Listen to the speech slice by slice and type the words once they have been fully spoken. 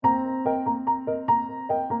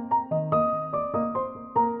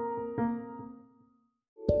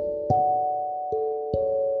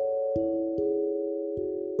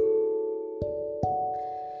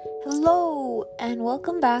and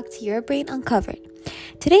welcome back to Your Brain Uncovered.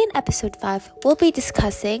 Today in episode 5, we'll be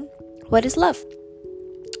discussing what is love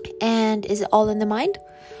and is it all in the mind?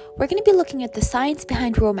 We're going to be looking at the science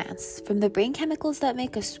behind romance, from the brain chemicals that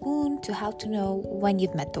make us swoon to how to know when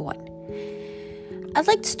you've met the one. I'd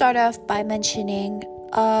like to start off by mentioning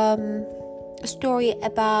a story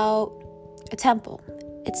about a temple.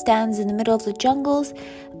 It stands in the middle of the jungles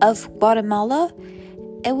of Guatemala.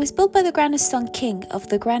 It was built by the grandest son king of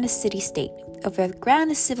the grandest city-state, of the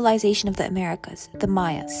grandest civilization of the Americas, the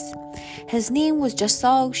Mayas. His name was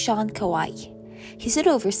Jasao Shan Kauai. He stood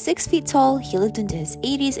over 6 feet tall, he lived into his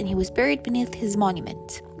 80s, and he was buried beneath his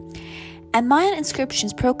monument. And Mayan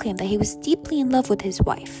inscriptions proclaim that he was deeply in love with his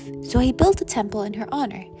wife, so he built a temple in her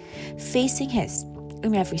honor, facing his.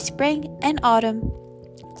 In every spring and autumn,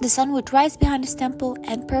 the sun would rise behind his temple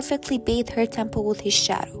and perfectly bathe her temple with his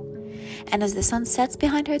shadow. And as the sun sets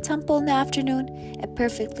behind her temple in the afternoon, it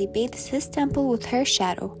perfectly bathes his temple with her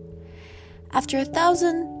shadow. After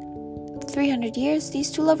 1,300 years,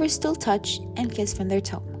 these two lovers still touch and kiss from their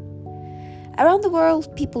tomb. Around the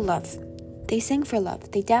world, people love. They sing for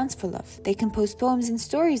love, they dance for love, they compose poems and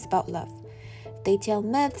stories about love. They tell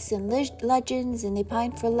myths and legends, and they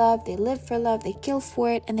pine for love, they live for love, they kill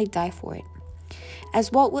for it, and they die for it.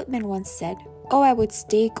 As Walt Whitman once said, "Oh, I would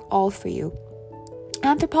stake all for you."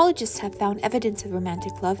 Anthropologists have found evidence of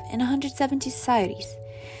romantic love in 170 societies,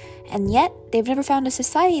 and yet they've never found a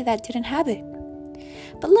society that didn't have it.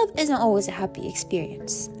 But love isn't always a happy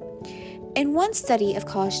experience. In one study of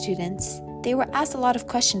college students, they were asked a lot of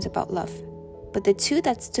questions about love, but the two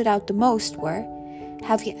that stood out the most were,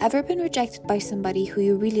 have you ever been rejected by somebody who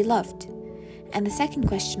you really loved? And the second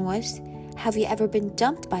question was, have you ever been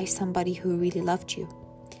dumped by somebody who really loved you?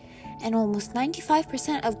 And almost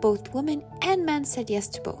 95% of both women and men said yes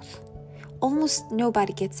to both. Almost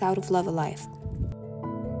nobody gets out of love alive.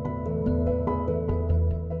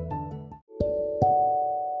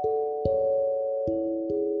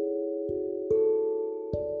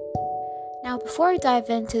 Now, before I dive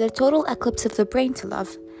into the total eclipse of the brain to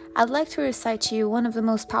love, I'd like to recite to you one of the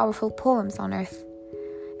most powerful poems on earth.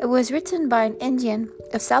 It was written by an Indian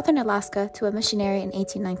of southern Alaska to a missionary in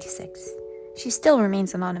 1896. She still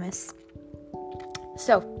remains anonymous.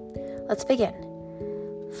 So, let's begin.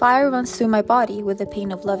 Fire runs through my body with the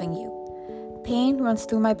pain of loving you. Pain runs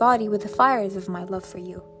through my body with the fires of my love for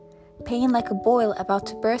you. Pain like a boil about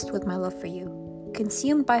to burst with my love for you.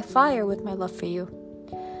 Consumed by fire with my love for you.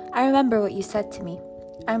 I remember what you said to me.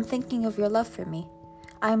 I am thinking of your love for me.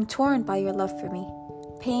 I am torn by your love for me.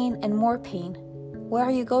 Pain and more pain. Where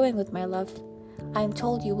are you going with my love? I am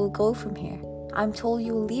told you will go from here. I am told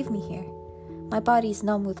you will leave me here. My body is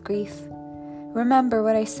numb with grief. Remember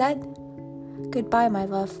what I said? Goodbye, my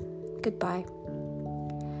love. Goodbye.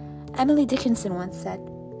 Emily Dickinson once said,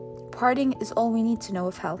 "Parting is all we need to know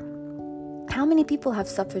of hell." How many people have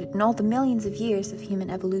suffered in all the millions of years of human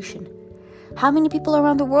evolution? How many people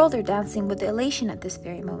around the world are dancing with elation at this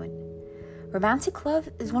very moment? Romantic love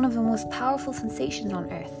is one of the most powerful sensations on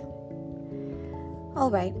earth.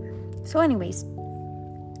 Alright, so anyways,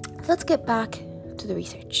 let's get back to the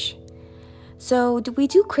research. So, we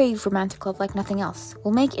do crave romantic love like nothing else.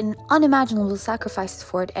 We'll make unimaginable sacrifices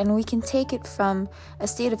for it, and we can take it from a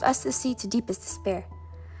state of ecstasy to deepest despair.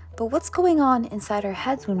 But what's going on inside our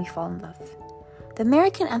heads when we fall in love? The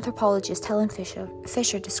American anthropologist Helen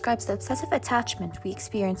Fisher describes the obsessive attachment we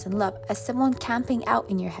experience in love as someone camping out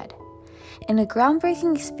in your head. In a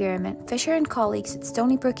groundbreaking experiment, Fisher and colleagues at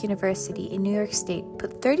Stony Brook University in New York State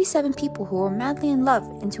put 37 people who were madly in love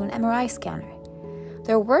into an MRI scanner.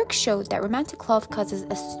 Their work showed that romantic love causes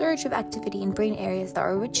a surge of activity in brain areas that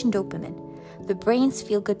are rich in dopamine, the brain's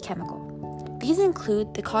feel-good chemical. These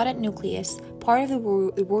include the caudate nucleus, part of the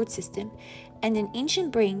reward system, and an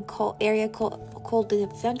ancient brain area called the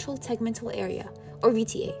ventral tegmental area, or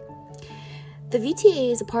VTA. The VTA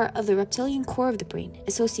is a part of the reptilian core of the brain,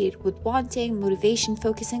 associated with wanting, motivation,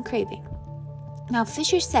 focus, and craving. Now,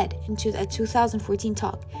 Fisher said in a 2014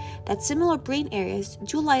 talk that similar brain areas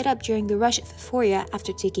do light up during the rush of euphoria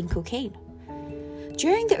after taking cocaine.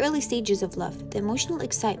 During the early stages of love, the emotional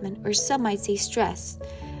excitement, or some might say stress,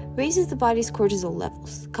 raises the body's cortisol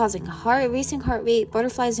levels, causing a racing heart rate,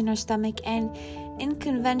 butterflies in our stomach, and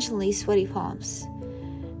unconventionally sweaty palms.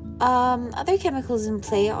 Other chemicals in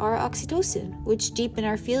play are oxytocin, which deepen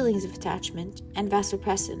our feelings of attachment, and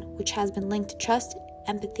vasopressin, which has been linked to trust,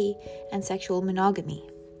 empathy, and sexual monogamy.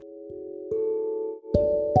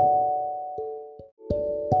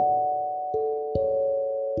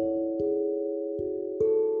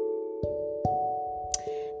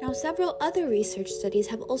 Now, several other research studies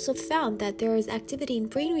have also found that there is activity in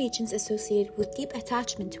brain regions associated with deep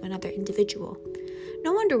attachment to another individual.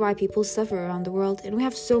 No wonder why people suffer around the world and we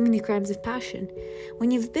have so many crimes of passion. When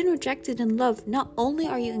you've been rejected in love, not only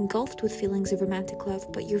are you engulfed with feelings of romantic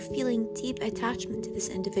love, but you're feeling deep attachment to this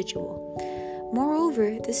individual.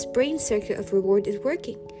 Moreover, this brain circuit of reward is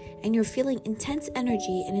working, and you're feeling intense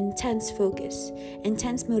energy and intense focus,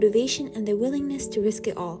 intense motivation, and the willingness to risk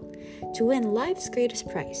it all, to win life's greatest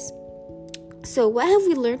prize. So what have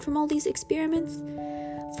we learned from all these experiments?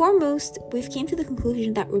 Foremost, we've came to the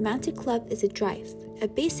conclusion that romantic love is a drive, a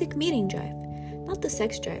basic mating drive, not the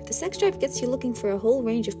sex drive. The sex drive gets you looking for a whole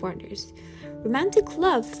range of partners. Romantic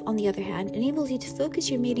love, on the other hand, enables you to focus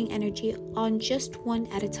your mating energy on just one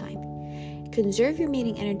at a time. Conserve your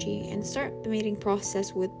mating energy and start the mating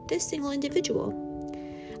process with this single individual.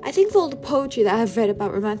 I think of all the poetry that I've read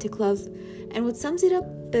about romantic love, and what sums it up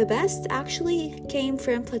the best actually came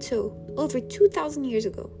from Plato over 2,000 years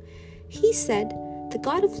ago. He said, "The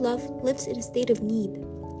God of love lives in a state of need.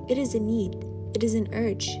 It is a need. It is an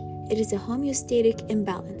urge. It is a homeostatic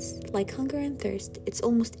imbalance. Like hunger and thirst, it's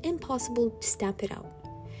almost impossible to stamp it out."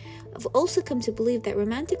 I've also come to believe that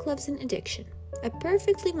romantic love is an addiction. A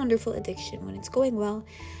perfectly wonderful addiction when it's going well,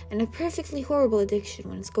 and a perfectly horrible addiction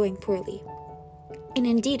when it's going poorly. And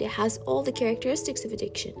indeed, it has all the characteristics of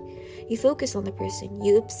addiction. You focus on the person,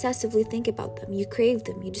 you obsessively think about them, you crave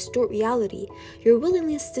them, you distort reality, your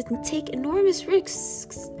willingness to take enormous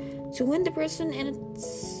risks to win the person, and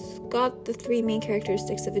it's got the three main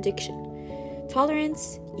characteristics of addiction.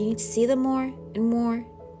 Tolerance, you need to see them more and more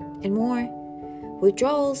and more.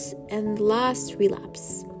 Withdrawals, and last,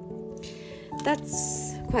 relapse.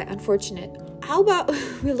 That's quite unfortunate. How about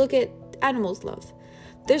we look at animals' love?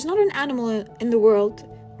 There's not an animal in the world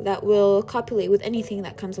that will copulate with anything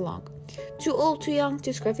that comes along. Too old, too young,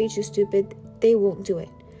 too scruffy, too stupid, they won't do it.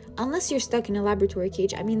 Unless you're stuck in a laboratory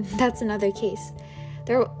cage. I mean, that's another case.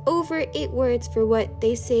 There are over 8 words for what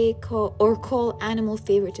they say call animal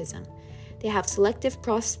favoritism. They have selective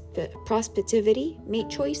prospectivity, mate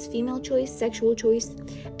choice, female choice, sexual choice,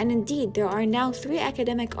 and indeed there are now 3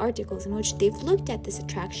 academic articles in which they've looked at this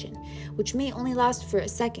attraction, which may only last for a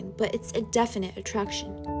second, but it's a definite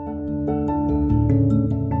attraction.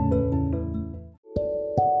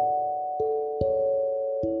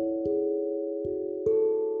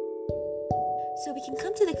 So we can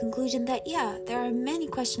come to the conclusion that there are many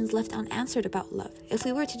questions left unanswered about love. If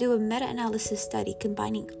we were to do a meta-analysis study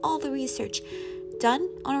combining all the research done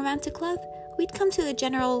on romantic love, we'd come to a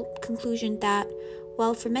general conclusion that,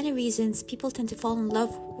 well, for many reasons, people tend to fall in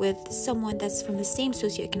love with someone that's from the same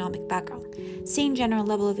socioeconomic background, same general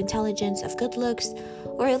level of intelligence, of good looks,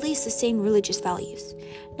 or at least the same religious values.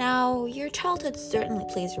 Now, your childhood certainly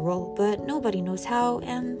plays a role, but nobody knows how,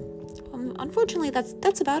 and unfortunately,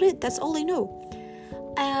 that's about it. That's all I know.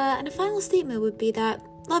 And a final statement would be that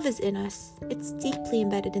love is in us. It's deeply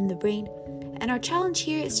embedded in the brain. And our challenge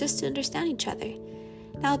here is just to understand each other.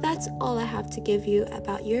 Now, that's all I have to give you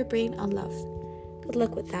about your brain on love. Good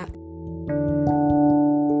luck with that.